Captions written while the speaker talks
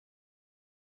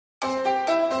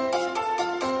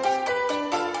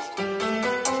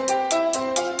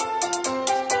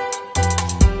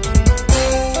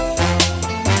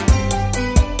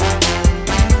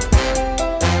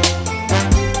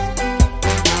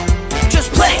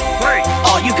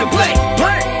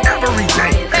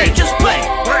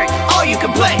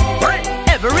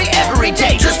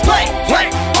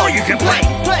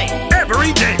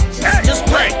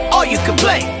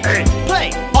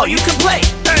you can play.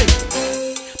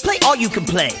 Hey, Play all you can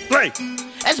play. play.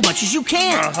 As much as you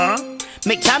can.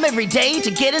 Make time every day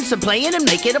to get in some playing and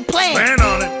make it a plan. Plan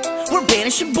on it. We're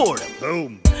banishing boredom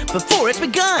Boom. before it's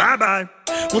begun. Bye-bye.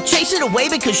 We'll chase it away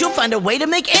because you'll find a way to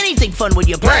make anything fun when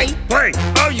you play. Play.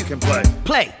 Oh, you can play.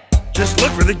 Play. Just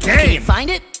look for the Can you game. find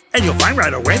it? And you'll find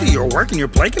right away that your work and your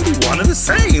play can be one and the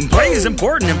same. Play is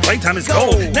important and playtime is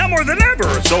gold. Now more than ever,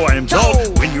 or so I am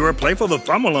told. When you are playful, the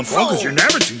fun will unfold. Cause you're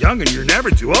never too young and you're never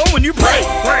too old. When you play.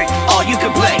 All you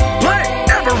can play. Play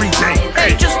every day.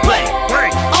 Hey, just play.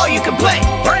 All you can play.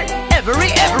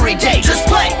 Every day. Just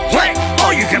play.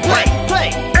 All you can play.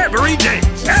 Every day.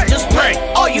 Hey. Just play.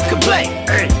 All you can play.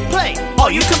 Hey. Play.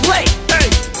 All you can play. Hey.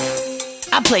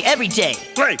 I play every day.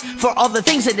 Play. For all the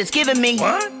things that it's given me.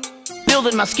 What?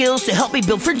 Building my skills to help me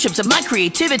build friendships and my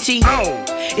creativity. Oh.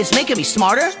 It's making me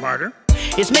smarter. Smarter.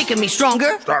 It's making me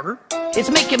stronger. Stronger. It's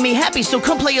making me happy, so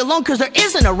come play along, cause there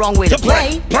isn't a wrong way to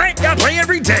play. Play. I play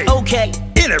every day. Okay.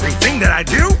 In everything that I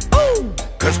do. Ooh.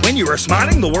 Cause when you are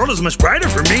smiling, the world is much brighter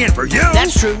for me and for you.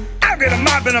 That's true. I'll get a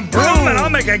mop and a broom and I'll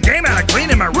make a game out of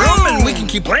cleaning my room. And we can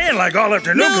keep playing like all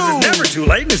afternoon. Cause it's never too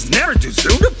late and it's never too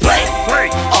soon to play.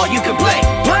 All you can play.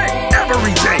 Play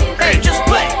every day. Hey, just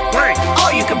play.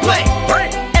 All you can play.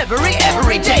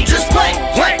 Every day. Just play.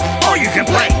 All you can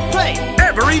play.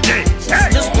 Every day. Hey.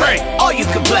 Just play. All you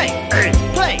can play. Hey.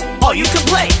 All you can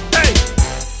play. Hey.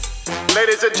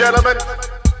 Ladies and gentlemen,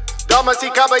 damas y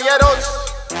caballeros,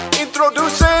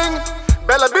 introducing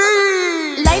Bella B.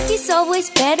 Life is always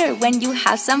better when you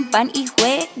have some fun y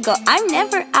juego. I'm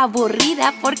never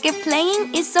aburrida porque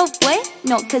playing is so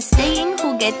bueno. Cause staying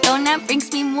juguetona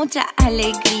brings me mucha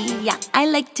alegría. I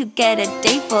like to get a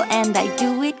day full and I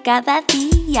do it cada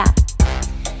día.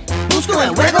 Busco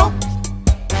el juego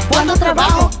cuando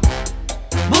trabajo.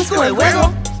 Busco el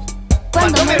juego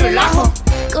cuando me relajo.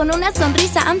 Con una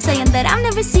sonrisa, I'm saying that I'm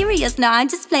never serious. No, I'm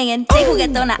just playing. Stay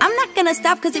juguetona. I'm not gonna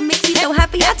stop cause it makes me so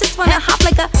happy. I just wanna hop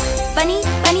like a bunny,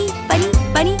 bunny, bunny,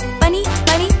 bunny, bunny,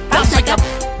 bunny. Bounce like a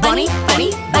bunny,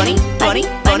 bunny, bunny, bunny,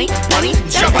 bunny, bunny.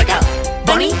 Jump like a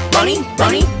bunny, bunny,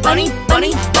 bunny, bunny,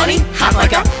 bunny, bunny. Hop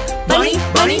like a bunny,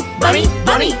 bunny, bunny,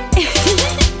 bunny.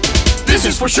 This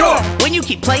is for sure. When you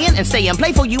keep playing and staying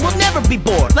playful, you will never be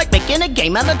bored. Like making a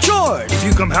game out of chores. If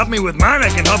you come help me with mine, I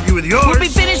can help you with yours. We'll be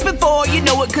finished before you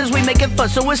know it, cause we make it fun,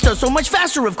 so it's done so much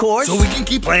faster, of course. So we can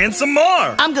keep playing some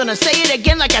more. I'm gonna say it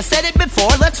again like I said it before.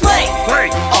 Let's play.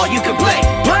 All you can play.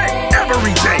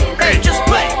 Every day. Hey, just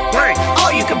play.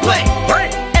 All you can play.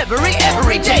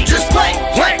 Every day. Just play.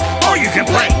 All you can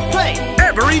play.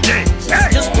 Every day.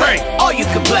 Hey. Just play. All you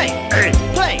can play. Hey.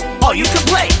 All you can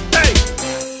play. Hey.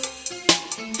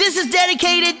 This is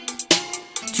dedicated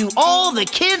to all the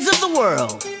kids of the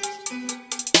world.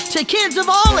 To kids of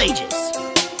all ages.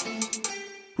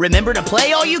 Remember to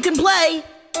play all you can play.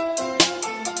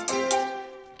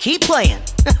 Keep playing.